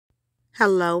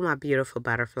Hello, my beautiful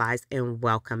butterflies, and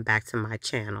welcome back to my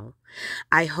channel.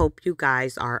 I hope you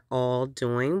guys are all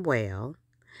doing well.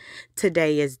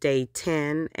 Today is day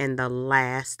 10 and the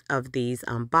last of these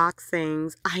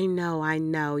unboxings. I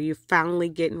know, you're finally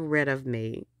getting rid of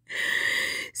me.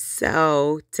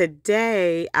 So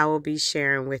today I will be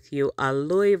sharing with you a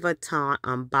Louis Vuitton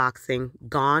unboxing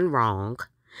gone wrong.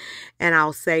 And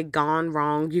I'll say gone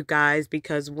wrong, you guys,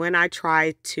 because when I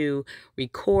tried to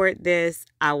record this,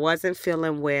 I wasn't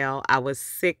feeling well. I was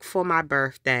sick for my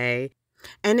birthday.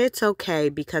 And it's okay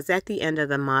because at the end of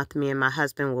the month, me and my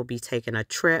husband will be taking a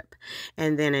trip.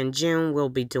 And then in June, we'll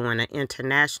be doing an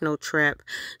international trip.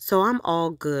 So I'm all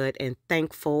good and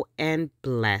thankful and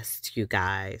blessed, you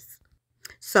guys.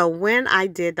 So when I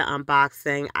did the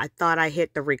unboxing, I thought I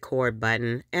hit the record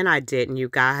button and I didn't, you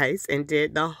guys, and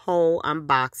did the whole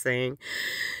unboxing.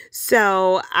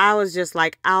 So I was just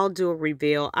like, I'll do a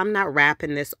reveal. I'm not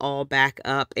wrapping this all back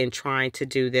up and trying to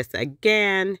do this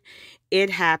again.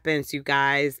 It happens, you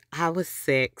guys. I was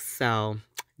sick, so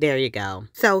there you go.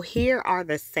 So here are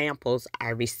the samples I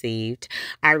received.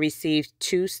 I received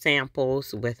 2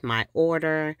 samples with my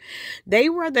order. They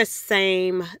were the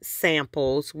same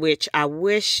samples, which I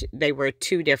wish they were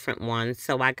 2 different ones.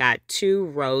 So I got 2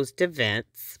 Rose de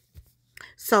Vents.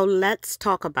 So let's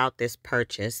talk about this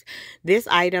purchase. This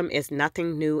item is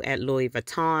nothing new at Louis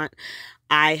Vuitton.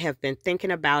 I have been thinking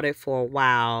about it for a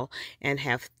while and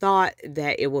have thought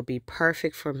that it will be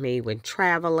perfect for me when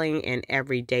traveling and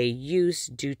everyday use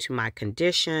due to my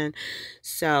condition.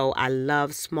 So I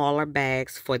love smaller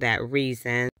bags for that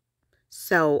reason.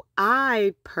 So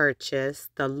I purchased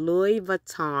the Louis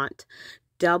Vuitton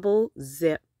double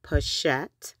zip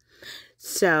pochette.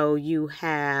 So you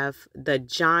have the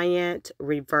giant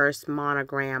reverse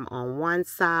monogram on one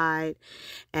side,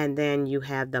 and then you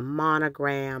have the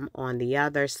monogram on the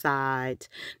other side.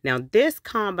 Now this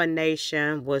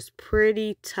combination was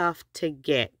pretty tough to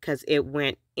get because it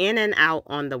went in and out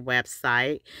on the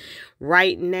website.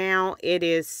 Right now it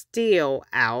is still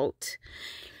out.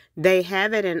 They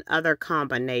have it in other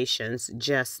combinations,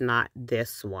 just not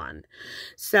this one.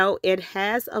 So it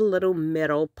has a little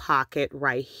middle pocket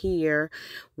right here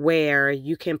where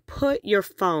you can put your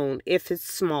phone if it's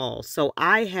small. So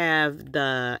I have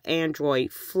the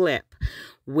Android Flip,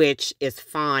 which is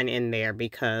fine in there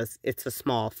because it's a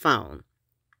small phone.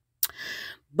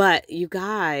 But you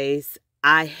guys,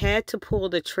 I had to pull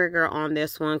the trigger on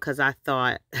this one because I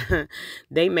thought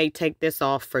they may take this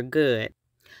off for good.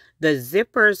 The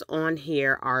zippers on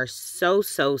here are so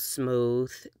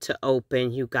smooth to open,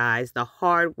 you guys. The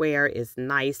hardware is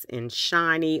nice and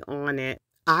shiny on it.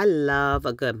 I love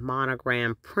a good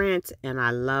monogram print, and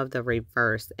I love the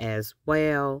reverse as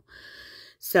well.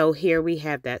 So here we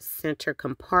have that center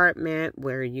compartment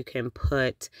where you can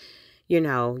put, you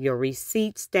know, your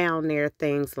receipts down there,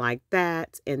 things like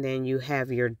that. And then you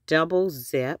have your double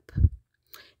zip.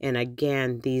 And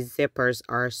again, these zippers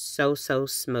are so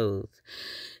smooth.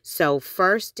 So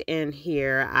first in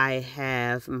here, I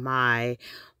have my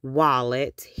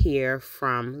wallet here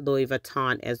from Louis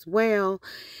Vuitton as well,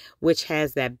 which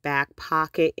has that back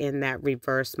pocket in that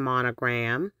reverse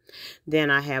monogram.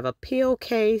 Then I have a pill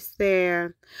case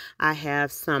there. I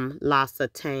have some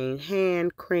L'Occitane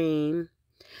hand cream.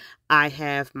 I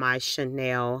have my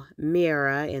Chanel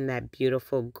mirror in that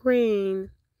beautiful green.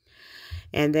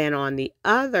 And then on the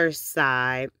other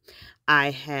side,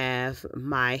 I have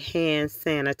my hand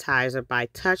sanitizer by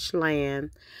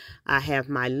Touchland. I have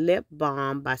my lip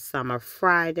balm by Summer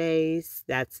Fridays.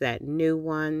 That's that new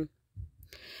one.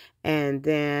 And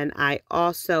then I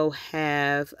also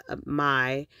have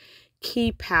my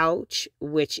key pouch,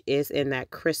 which is in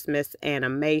that Christmas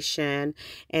animation.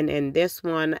 And in this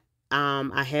one,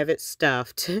 I have it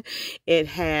stuffed. It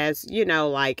has, you know,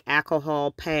 like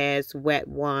alcohol pads, wet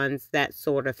ones, that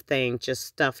sort of thing, just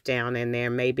stuffed down in there,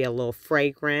 maybe a little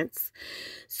fragrance.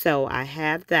 So I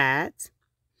have that.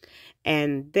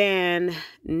 And then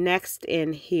next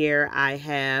in here, I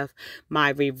have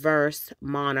my reverse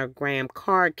monogram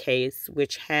card case,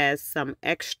 which has some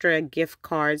extra gift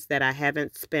cards that I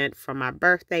haven't spent for my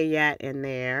birthday yet in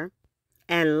there.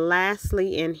 And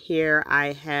lastly in here,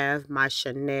 I have my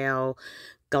Chanel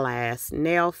glass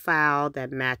nail file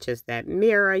that matches that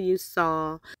mirror you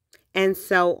saw. And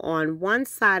so on one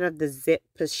side of the zip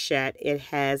pochette, it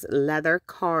has leather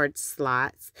card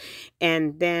slots.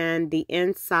 And then the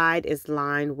inside is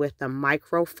lined with a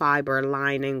microfiber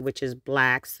lining, which is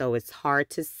black, so it's hard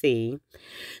to see.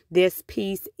 This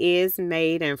piece is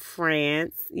made in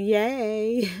France.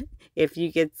 Yay! If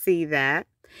you could see that.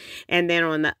 And then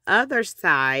on the other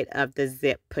side of the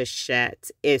zip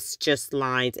pochette, it's just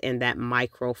lined in that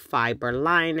microfiber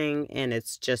lining, and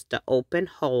it's just an open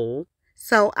hole.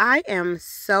 So I am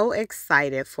so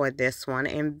excited for this one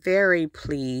and very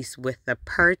pleased with the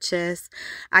purchase.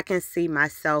 I can see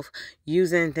myself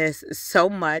using this so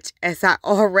much as I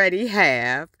already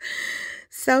have.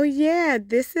 So yeah,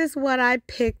 this is what I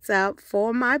picked up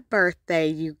for my birthday,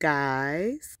 you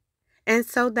guys. And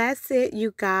so that's it,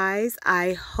 you guys.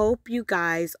 I hope you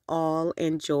guys all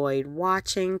enjoyed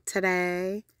watching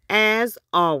today. As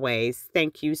always,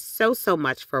 thank you so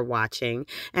much for watching,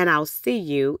 and I'll see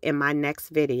you in my next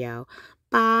video.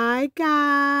 Bye,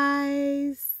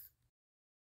 guys.